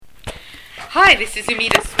Hi, this is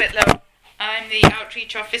Umida Svetlo. I'm the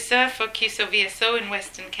outreach officer for QSO VSO in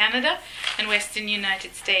Western Canada and Western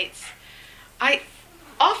United States. I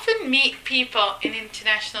often meet people in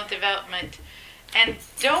international development and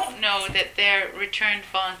don't know that they're returned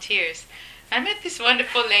volunteers. I met this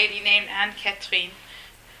wonderful lady named Anne-Catherine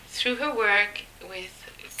through her work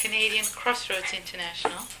with Canadian Crossroads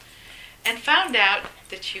International and found out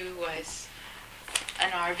that she was an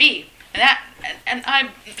RV. And I'm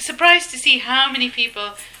surprised to see how many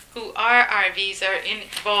people who are RVs are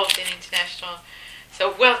involved in international.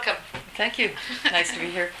 So welcome. Thank you. Nice to be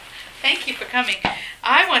here. Thank you for coming.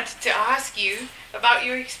 I wanted to ask you about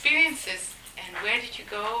your experiences and where did you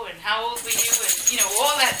go and how old were you and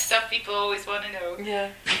all that stuff people always want to know. Yeah.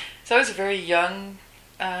 So I was a very young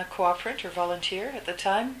cooperant or volunteer at the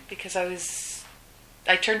time because I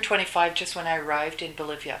turned 25 just when I arrived in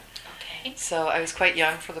Bolivia. Okay. So I was quite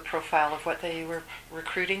young for the profile of what they were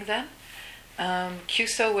recruiting then.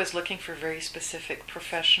 QSO was looking for very specific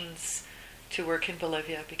professions to work in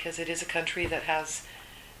Bolivia because it is a country that has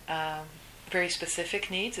very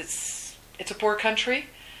specific needs. It's a poor country,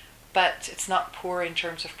 but it's not poor in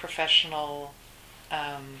terms of professional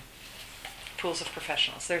pools of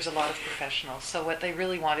professionals. There's a lot of professionals. So what they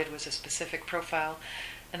really wanted was a specific profile,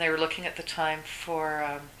 and they were looking at the time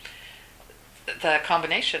for the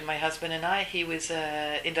combination. My husband and I, he was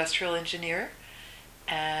an industrial engineer,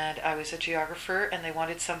 and I was a geographer, and they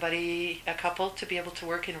wanted a couple, to be able to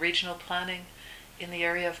work in regional planning in the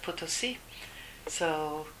area of Potosi.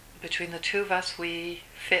 So between the two of us, we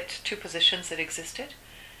fit two positions that existed.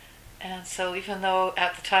 And so even though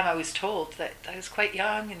at the time I was told that I was quite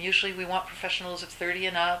young, and usually we want professionals of 30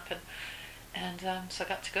 and up, and so I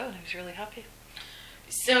got to go, and I was really happy.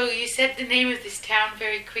 So you said the name of this town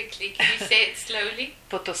very quickly. Can you say it slowly?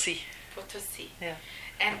 Potosi. Potosi. Yeah.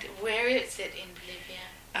 And where is it in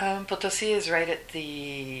Bolivia? Potosi is right at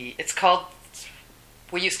we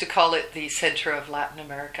used to call it the center of Latin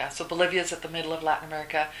America. So Bolivia is at the middle of Latin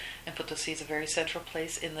America, and Potosi is a very central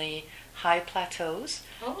place in the high plateaus.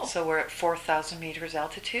 Oh. So we're at 4,000 meters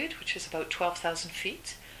altitude, which is about 12,000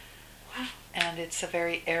 feet. Wow. And it's a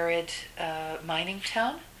very arid mining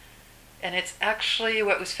town. And it's actually,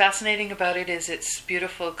 what was fascinating about it is its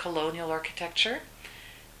beautiful colonial architecture.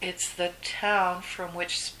 It's the town from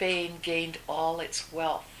which Spain gained all its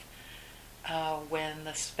wealth when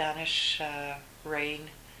the Spanish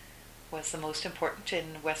reign was the most important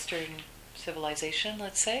in Western civilization,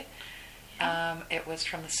 let's say. Yeah. It was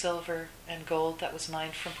from the silver and gold that was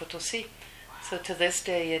mined from Potosi. So to this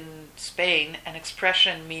day in Spain, an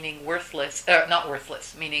expression meaning worthless, not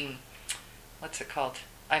worthless, meaning, what's it called?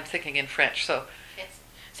 I'm thinking in French, so... Yes.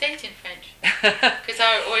 Say it in French, because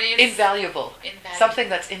our audience... Invaluable. Something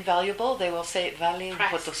that's invaluable, they will say, vale un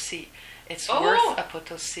Potosi. It's worth a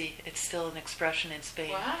Potosi. It's still an expression in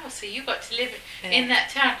Spain. Wow, so you got to live in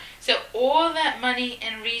that town. So all that money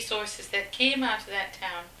and resources that came out of that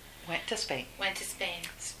town... Went to Spain.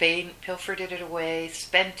 Spain pilfered it away,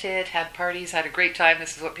 spent it, had parties, had a great time.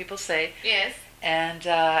 This is what people say. Yes. And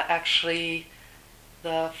actually...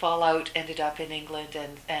 the fallout ended up in England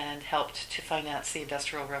and helped to finance the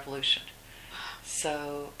Industrial Revolution.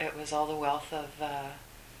 So it was all the wealth of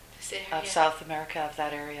South America, of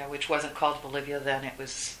that area, which wasn't called Bolivia then. It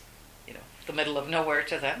was, the middle of nowhere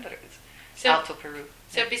to them, but it was Alto Peru.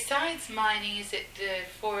 So besides mining, is it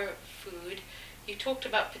for food? You talked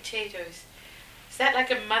about potatoes. Is that like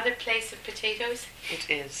a mother place of potatoes? It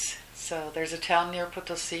is. So there's a town near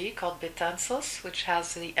Potosi called Betanzos, which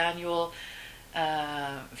has the annual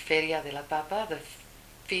Feria de la Papa, the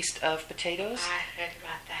Feast of Potatoes. I heard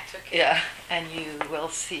about that, okay. Yeah, and you will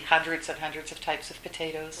see hundreds and hundreds of types of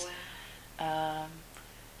potatoes. Wow.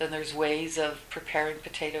 Then there's ways of preparing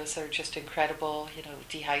potatoes that are just incredible,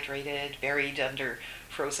 dehydrated, buried under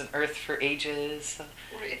frozen earth for ages. So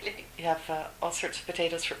really? you have all sorts of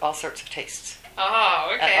potatoes for all sorts of tastes.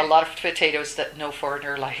 Oh, okay. A lot of potatoes that no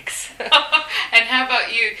foreigner likes. And how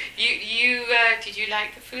about you? You did you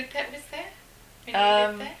like the food that was there? When you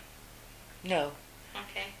lived there? No.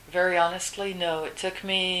 Okay. Very honestly, no. It took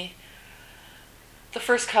me the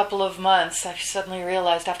first couple of months. I suddenly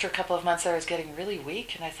realized after a couple of months I was getting really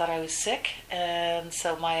weak and I thought I was sick. And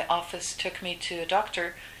so my office took me to a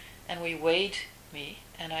doctor and we weighed me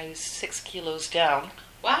and I was 6 kilos down.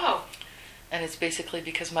 Wow. And it's basically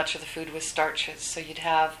because much of the food was starches. So you'd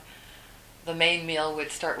have the main meal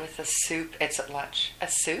would start with a soup. It's at lunch. A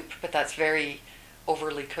soup, but that's very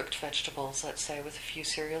overly cooked vegetables, let's say, with a few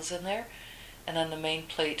cereals in there. And then the main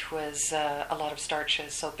plate was a lot of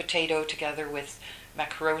starches. So potato together with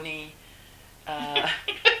macaroni and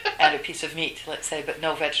a piece of meat, let's say, but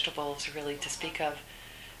no vegetables really to speak of.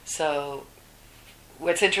 So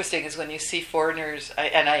what's interesting is when you see foreigners,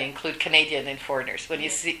 and I include Canadian in foreigners, when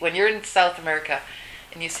you're in South America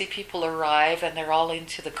and you see people arrive and they're all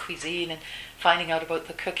into the cuisine and finding out about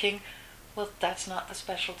the cooking, well, that's not the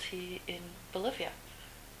specialty in Bolivia.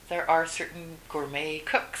 There are certain gourmet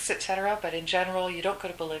cooks, etc., but in general, you don't go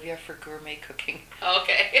to Bolivia for gourmet cooking.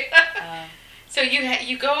 Okay. So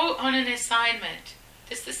you go on an assignment.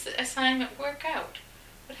 Does this assignment work out?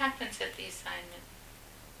 What happens at the assignment?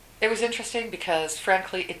 It was interesting because,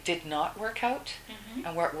 frankly, it did not work out. Mm-hmm.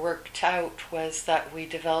 And what worked out was that we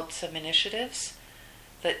developed some initiatives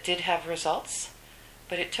that did have results,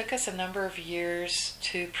 but it took us a number of years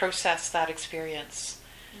to process that experience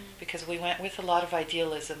because we went with a lot of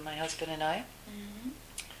idealism, my husband and I.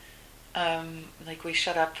 Like we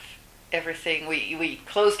shut up everything. We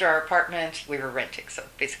closed our apartment. We were renting, so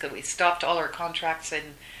basically we stopped all our contracts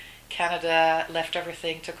in Canada, left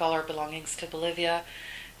everything, took all our belongings to Bolivia,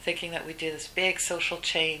 thinking that we'd do this big social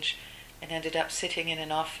change, and ended up sitting in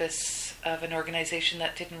an office of an organization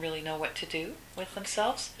that didn't really know what to do with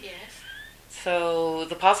themselves. Yes. So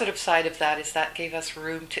the positive side of that is that gave us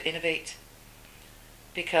room to innovate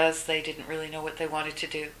because they didn't really know what they wanted to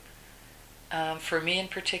do. For me in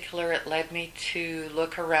particular, it led me to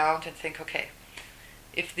look around and think, okay,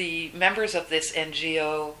 if the members of this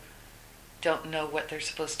NGO don't know what they're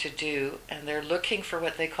supposed to do and they're looking for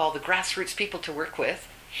what they call the grassroots people to work with,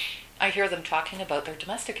 I hear them talking about their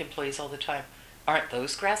domestic employees all the time. Aren't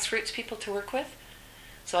those grassroots people to work with?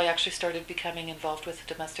 So I actually started becoming involved with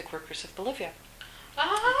the domestic workers of Bolivia.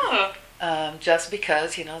 Oh. Just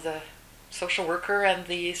because, the social worker and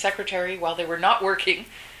the secretary, while they were not working,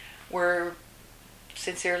 were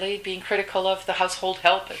sincerely being critical of the household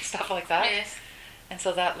help and stuff like that. Yes. And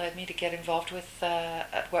so that led me to get involved with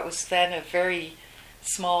what was then a very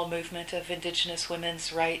small movement of Indigenous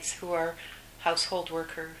women's rights who are household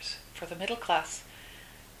workers for the middle class.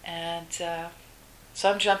 And so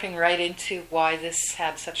I'm jumping right into why this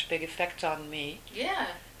had such a big effect on me. Yeah.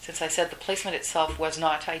 Since I said the placement itself was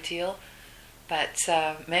not ideal. But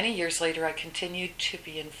many years later, I continued to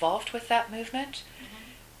be involved with that movement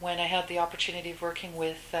when I had the opportunity of working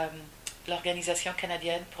with l'Organisation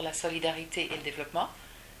Canadienne pour la Solidarité et le Développement,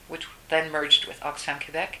 which then merged with Oxfam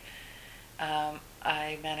Quebec.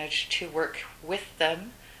 I managed to work with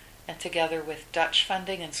them, and together with Dutch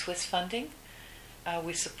funding and Swiss funding,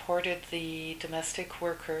 we supported the domestic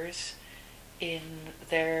workers in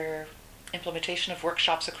their implementation of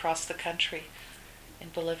workshops across the country in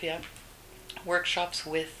Bolivia. Workshops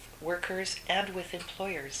with workers and with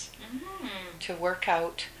employers to work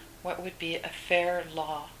out what would be a fair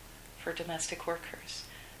law for domestic workers.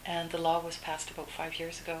 And the law was passed about 5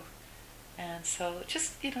 years ago. And so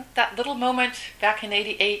just, that little moment back in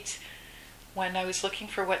 88 when I was looking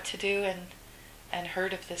for what to do and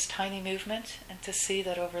heard of this tiny movement, and to see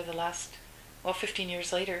that over the last, 15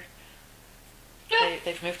 years later,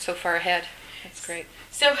 they've moved so far ahead. It's great.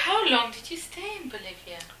 So how long did you stay in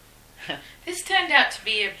Bolivia? This turned out to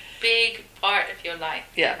be a big part of your life,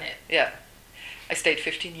 didn't it? Yeah. I stayed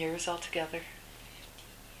 15 years altogether.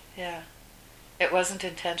 Yeah. It wasn't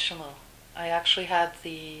intentional. I actually had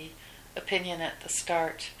the opinion at the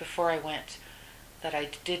start, before I went, that I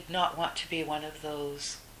did not want to be one of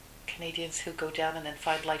those Canadians who go down and then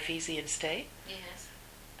find life easy and stay. Yes.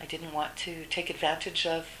 I didn't want to take advantage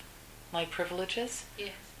of my privileges.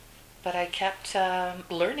 Yes. But I kept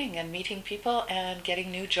learning and meeting people and getting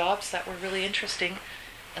new jobs that were really interesting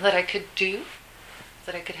and that I could do,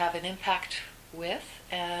 that I could have an impact with,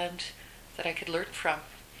 and that I could learn from.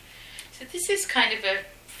 So this is kind of a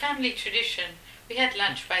family tradition. We had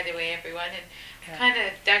lunch, by the way, everyone, and kind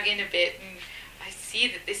of dug in a bit, and I see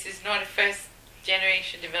that this is not a first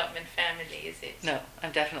generation development family, is it? No,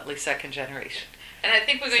 I'm definitely second generation. And I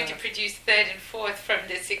think we're going to produce third and fourth from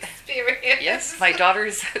this experience. Yes, my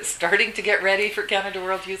daughter's starting to get ready for Canada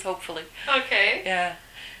World Youth, hopefully. Okay. Yeah.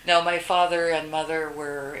 No, my father and mother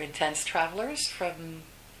were intense travelers from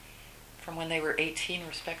when they were 18,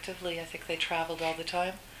 respectively. I think they traveled all the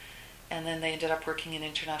time. And then they ended up working in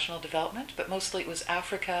international development, but mostly it was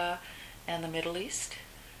Africa and the Middle East.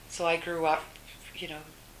 So I grew up,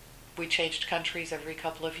 we changed countries every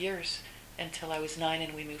couple of years until I was 9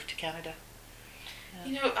 and we moved to Canada.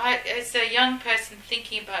 I, as a young person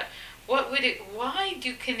thinking about why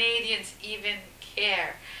do Canadians even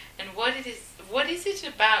care, and what is it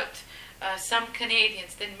about some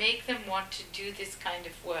Canadians that make them want to do this kind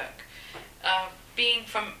of work? Being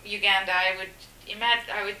from Uganda, I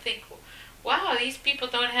would think, wow, these people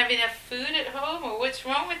don't have enough food at home, or what's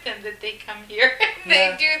wrong with them that they come here and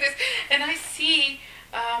they do this? And I see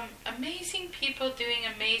amazing people doing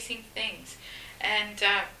amazing things, and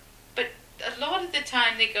but a lot of the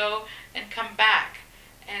time they go and come back,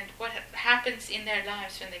 and what happens in their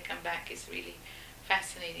lives when they come back is really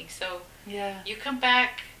fascinating. So Yeah. you come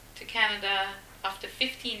back to Canada after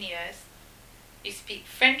 15 years. You speak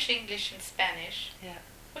French, English, and Spanish. Yeah.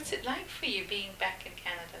 What's it like for you being back in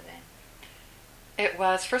Canada then? It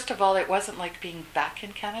was, first of all, it wasn't like being back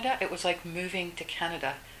in Canada. It was like moving to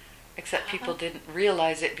Canada, except people didn't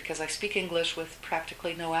realize it because I speak English with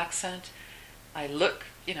practically no accent. I look,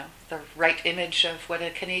 the right image of what a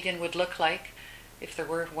Canadian would look like if there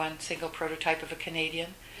were one single prototype of a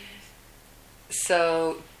Canadian. Yes.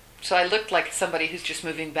 So I looked like somebody who's just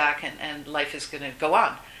moving back and life is going to go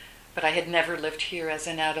on. But I had never lived here as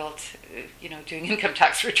an adult, doing income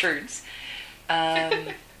tax returns.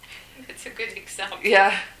 It's a good example.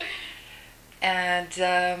 Yeah.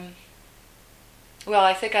 And, well,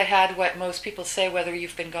 I think I had what most people say, whether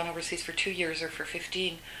you've been gone overseas for 2 years or for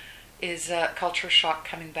 15, is culture shock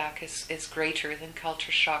coming back is greater than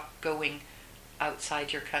culture shock going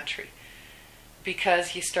outside your country.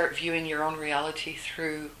 Because you start viewing your own reality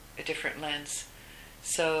through a different lens.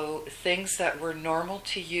 So things that were normal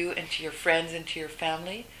to you and to your friends and to your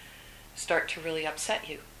family start to really upset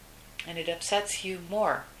you. And it upsets you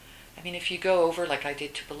more. I mean, if you go over, like I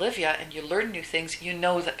did, to Bolivia and you learn new things, you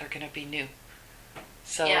know that they're going to be new.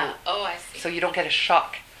 So, yeah. Oh, I see. So you don't get a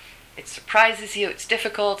shock. It surprises you, it's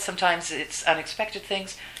difficult, sometimes it's unexpected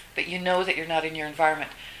things, but you know that you're not in your environment.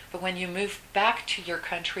 But when you move back to your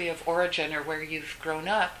country of origin or where you've grown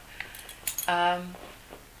up,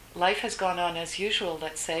 life has gone on as usual,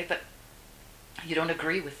 let's say, but you don't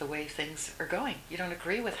agree with the way things are going. You don't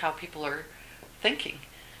agree with how people are thinking.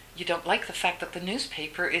 You don't like the fact that the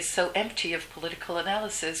newspaper is so empty of political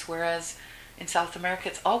analysis, whereas in South America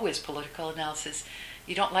it's always political analysis.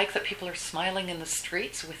 You don't like that people are smiling in the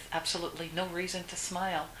streets with absolutely no reason to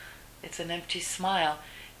smile. It's an empty smile.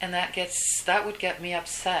 And that would get me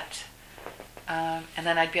upset. And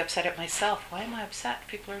then I'd be upset at myself. Why am I upset?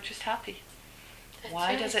 People are just happy.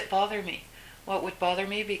 Why does it bother me? Well, it would bother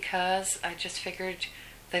me because I just figured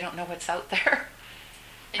they don't know what's out there.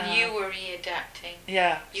 And you were readapting.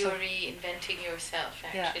 Yeah. You were reinventing yourself,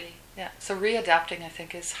 actually. Yeah. So readapting, I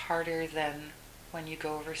think, is harder than when you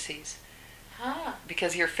go overseas. Ah.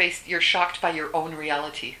 Because you're shocked by your own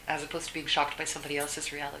reality, as opposed to being shocked by somebody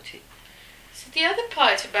else's reality. So the other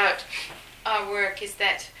part about our work is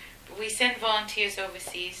that we send volunteers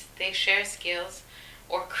overseas. They share skills,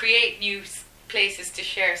 or create new places to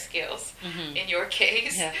share skills. Mm-hmm. In your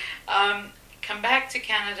case, yeah. Come back to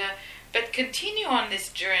Canada. But continue on this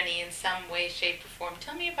journey in some way, shape, or form.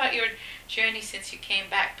 Tell me about your journey since you came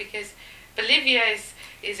back, because Bolivia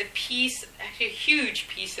is a piece, actually a huge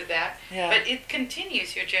piece of that. Yeah. But it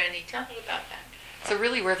continues your journey. Tell me about that. So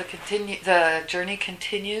really, where the journey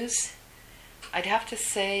continues, I'd have to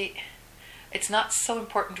say, it's not so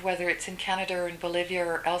important whether it's in Canada or in Bolivia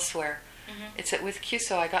or elsewhere. Mm-hmm. It's that with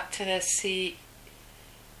CUSO, I got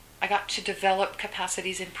to develop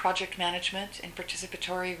capacities in project management, in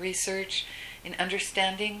participatory research, in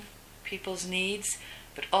understanding people's needs,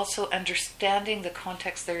 but also understanding the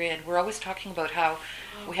context they're in. We're always talking about how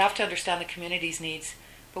we have to understand the community's needs,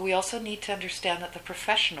 but we also need to understand that the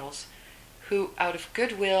professionals who, out of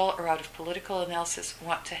goodwill or out of political analysis,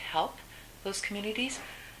 want to help those communities,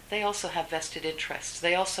 they also have vested interests.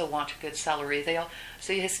 They also want a good salary.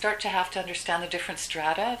 So you start to have to understand the different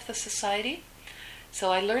strata of the society.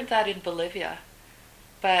 So I learned that in Bolivia,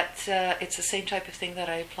 but it's the same type of thing that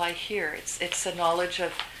I apply here. It's a knowledge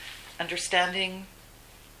of understanding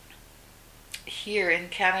here in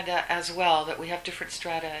Canada as well, that we have different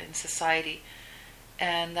strata in society,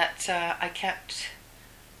 and that I can't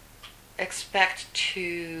expect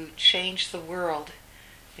to change the world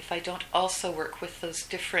if I don't also work with those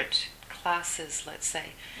different classes, let's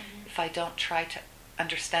say, if I don't try to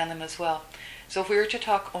understand them as well. So if we were to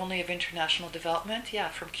talk only of international development,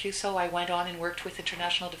 from CUSO I went on and worked with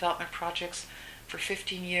international development projects for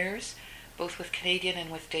 15 years, both with Canadian and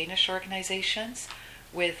with Danish organizations,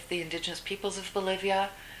 with the indigenous peoples of Bolivia.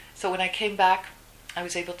 So when I came back, I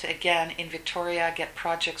was able to, again, in Victoria, get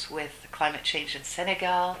projects with climate change in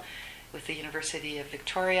Senegal, with the University of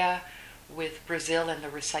Victoria, with Brazil and the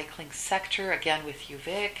recycling sector, again with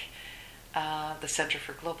UVic, the Center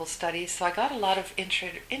for Global Studies. So I got a lot of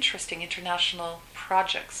interesting international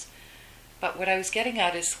projects. But what I was getting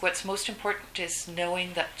at is what's most important is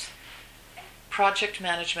knowing that project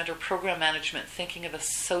management or program management, thinking of a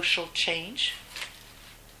social change.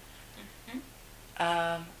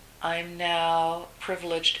 Mm-hmm. I'm now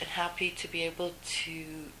privileged and happy to be able to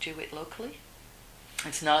do it locally.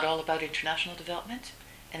 It's not all about international development,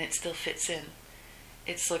 and it still fits in.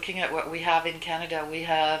 It's looking at what we have in Canada. We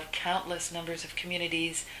have countless numbers of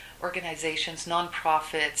communities, organizations,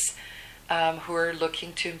 nonprofits who are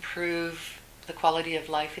looking to improve the quality of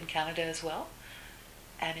life in Canada as well.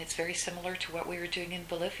 And it's very similar to what we were doing in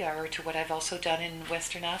Bolivia, or to what I've also done in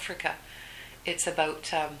Western Africa. It's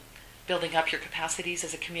about building up your capacities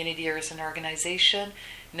as a community or as an organization,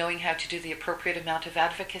 knowing how to do the appropriate amount of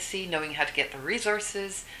advocacy, knowing how to get the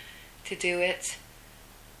resources to do it,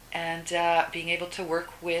 and being able to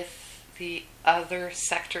work with the other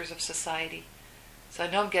sectors of society. So I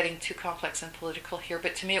know I'm getting too complex and political here,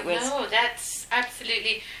 but to me it was... No, that's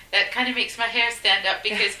absolutely... That kind of makes my hair stand up,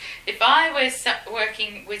 because if I was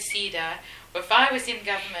working with CEDA, or if I was in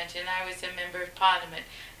government and I was a member of parliament,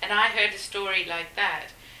 and I heard a story like that,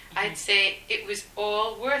 I'd say it was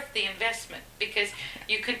all worth the investment, because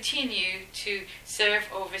you continue to serve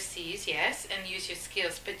overseas, yes, and use your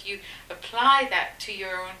skills, but you apply that to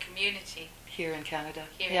your own community. Here in Canada.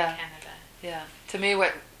 Here in Canada. Yeah. To me,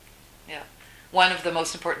 one of the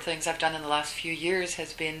most important things I've done in the last few years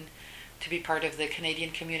has been to be part of the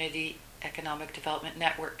Canadian Community Economic Development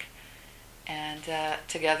Network. And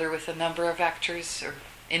together with a number of actors or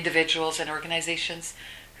individuals and organizations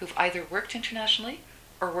who've either worked internationally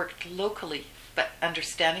or worked locally, but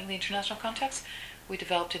understanding the international context, we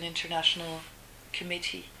developed an international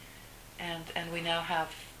committee, and we now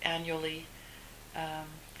have annually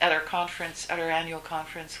at our annual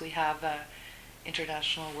conference, we have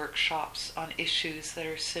international workshops on issues that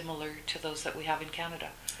are similar to those that we have in Canada.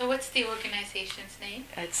 So what's the organization's name?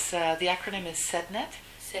 It's the acronym is CEDNET.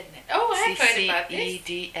 CEDNET. Oh, I've heard about this.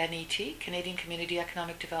 CEDNET, Canadian Community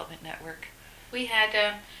Economic Development Network. You had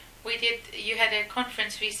a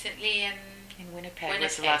conference recently in Winnipeg.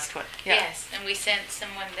 Was the last one. Yeah. Yes, and we sent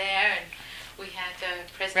someone there, and we had a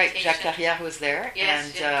presentation. Right, Jacques Carrière was there,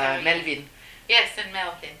 yes, and Melvin. Yes, and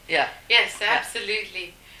Melvin. Yeah. Yes,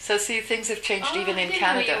 absolutely. So see, things have changed even in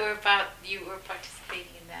Canada. You were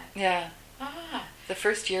participating in that. Yeah. Ah. The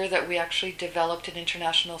first year that we actually developed an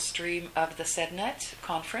international stream of the CEDNET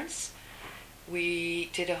conference, we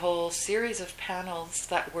did a whole series of panels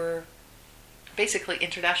that were basically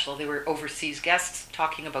international. They were overseas guests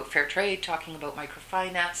talking about fair trade, talking about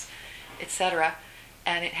microfinance, etc.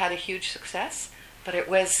 And it had a huge success, but it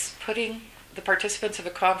was putting the participants of a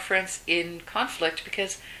conference in conflict,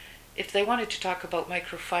 because if they wanted to talk about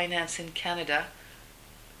microfinance in Canada,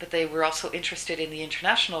 but they were also interested in the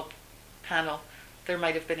international panel, there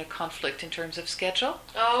might have been a conflict in terms of schedule.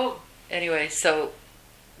 Oh. Anyway, so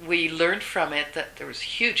we learned from it that there was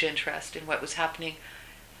huge interest in what was happening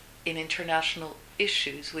in international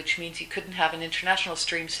issues, which means you couldn't have an international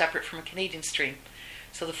stream separate from a Canadian stream.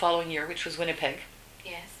 So the following year, which was Winnipeg,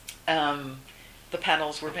 yes, the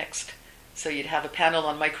panels were mixed. So you'd have a panel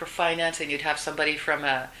on microfinance, and you'd have somebody from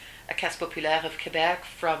a Caisse Populaire of Quebec,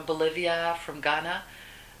 from Bolivia, from Ghana,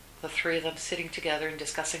 the three of them sitting together and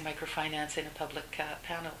discussing microfinance in a public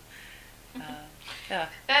panel. Yeah.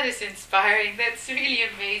 That is inspiring. That's really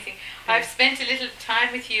amazing. Yeah. I've spent a little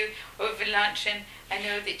time with you over lunch, and I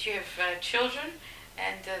know that you have children,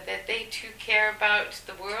 and that they too care about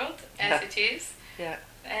the world as it is. Yeah.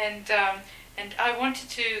 And I wanted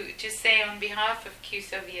to just say on behalf of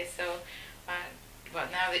QSOVSO, well,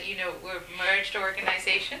 now that you know we're a merged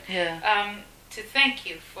organization, to thank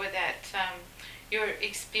you for that, your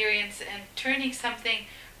experience and turning something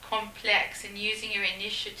complex and using your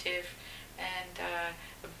initiative and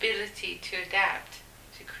ability to adapt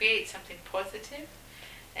to create something positive,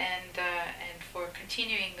 and for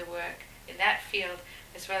continuing the work in that field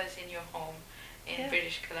as well as in your home in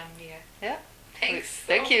British Columbia. Yeah. Thanks.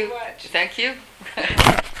 Thank you. Much. Thank you.